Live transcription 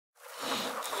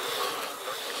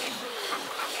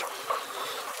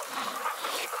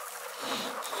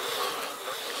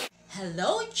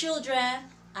Hello, children!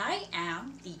 I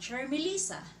am Teacher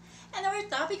Melissa, and our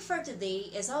topic for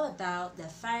today is all about the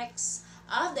effects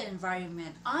of the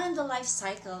environment on the life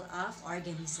cycle of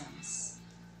organisms.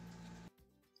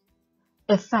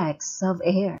 Effects of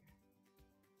air.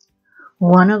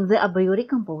 One of the abiotic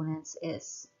components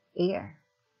is air.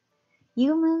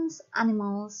 Humans,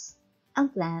 animals,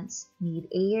 and plants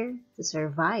need air to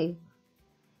survive.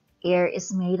 Air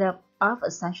is made up of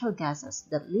essential gases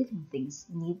that living things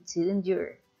need to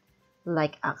endure,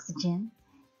 like oxygen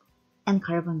and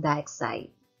carbon dioxide.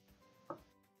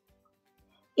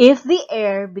 If the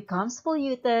air becomes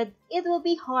polluted, it will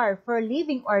be hard for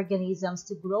living organisms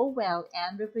to grow well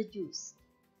and reproduce.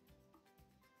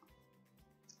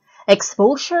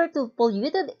 Exposure to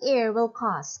polluted air will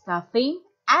cause coughing,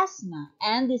 asthma,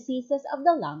 and diseases of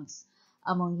the lungs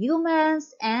among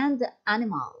humans and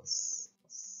animals.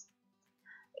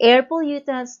 Air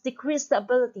pollutants decrease the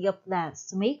ability of plants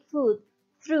to make food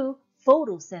through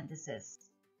photosynthesis.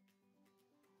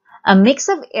 A mix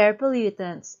of air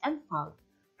pollutants and fog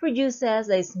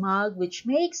produces a smog which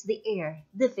makes the air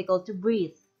difficult to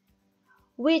breathe,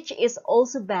 which is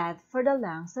also bad for the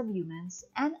lungs of humans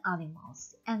and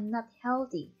animals and not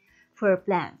healthy for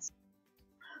plants.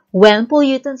 When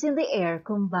pollutants in the air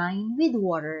combine with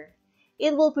water,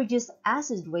 it will produce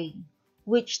acid rain,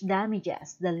 which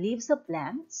damages the leaves of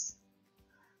plants,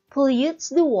 pollutes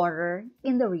the water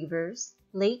in the rivers,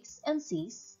 lakes, and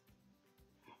seas,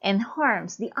 and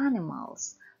harms the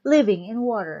animals living in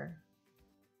water.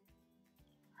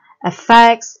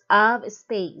 Effects of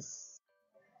space.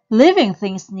 Living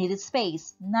things need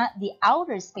space, not the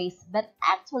outer space, but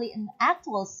actually an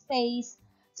actual space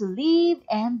to live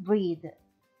and breathe.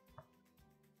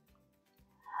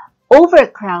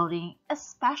 Overcrowding,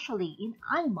 especially in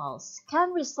animals,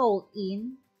 can result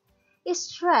in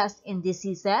stress and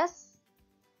diseases.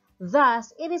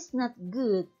 Thus, it is not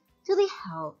good to the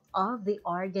health of the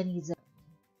organism.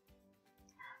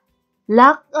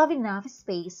 Lack of enough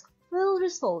space will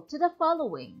result to the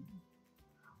following.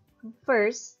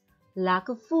 First, lack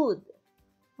of food.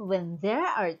 When there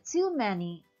are too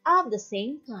many of the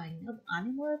same kind of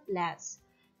animal or plants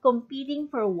competing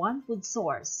for one food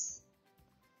source.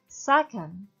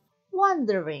 Second,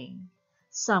 wandering.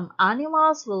 Some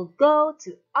animals will go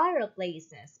to other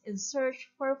places in search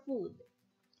for food.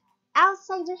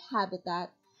 Outside their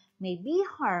habitat may be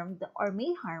harmed or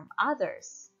may harm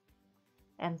others.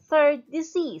 And third,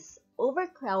 disease.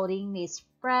 Overcrowding may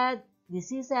spread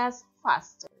diseases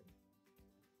faster.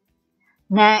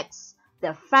 Next, the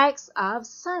effects of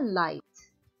sunlight.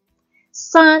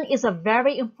 Sun is a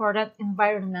very important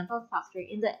environmental factor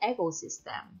in the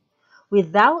ecosystem.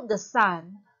 Without the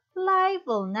sun, life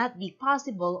will not be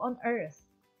possible on Earth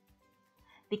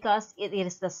because it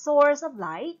is the source of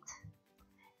light,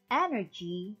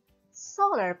 energy,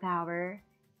 solar power,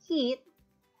 heat,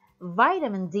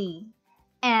 vitamin D,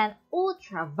 and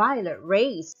ultraviolet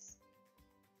rays.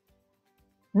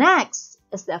 Next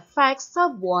is the effects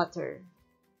of water.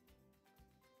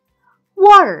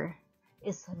 Water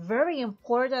is very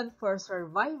important for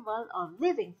survival of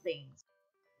living things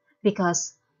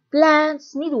because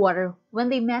plants need water when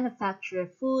they manufacture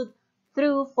food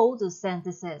through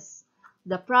photosynthesis,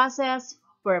 the process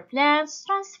where plants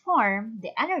transform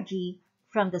the energy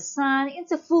from the sun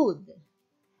into food.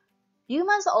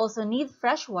 Humans also need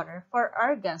fresh water for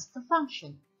organs to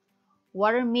function.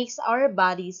 Water makes our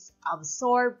bodies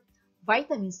absorb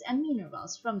vitamins and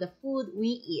minerals from the food we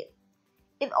eat.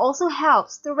 It also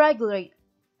helps to regulate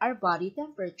our body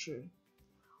temperature.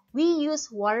 We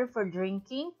use water for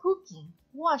drinking, cooking,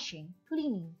 washing,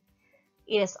 cleaning.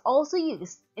 It is also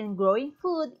used in growing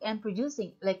food and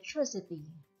producing electricity.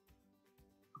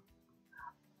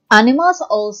 Animals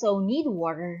also need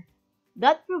water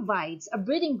that provides a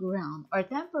breeding ground or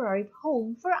temporary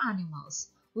home for animals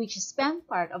which spend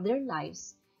part of their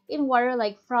lives in water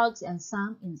like frogs and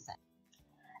some insects.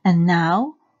 And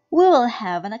now, we will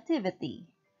have an activity.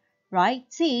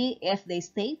 Write T if the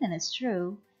statement is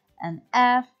true and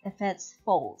F if it's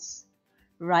false.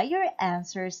 Write your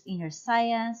answers in your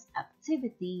science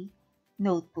activity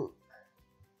notebook.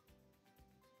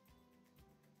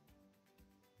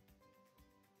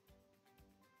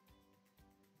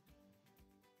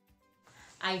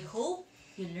 I hope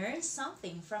you learned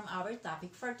something from our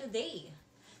topic for today.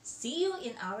 See you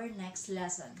in our next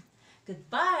lesson.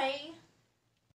 Goodbye!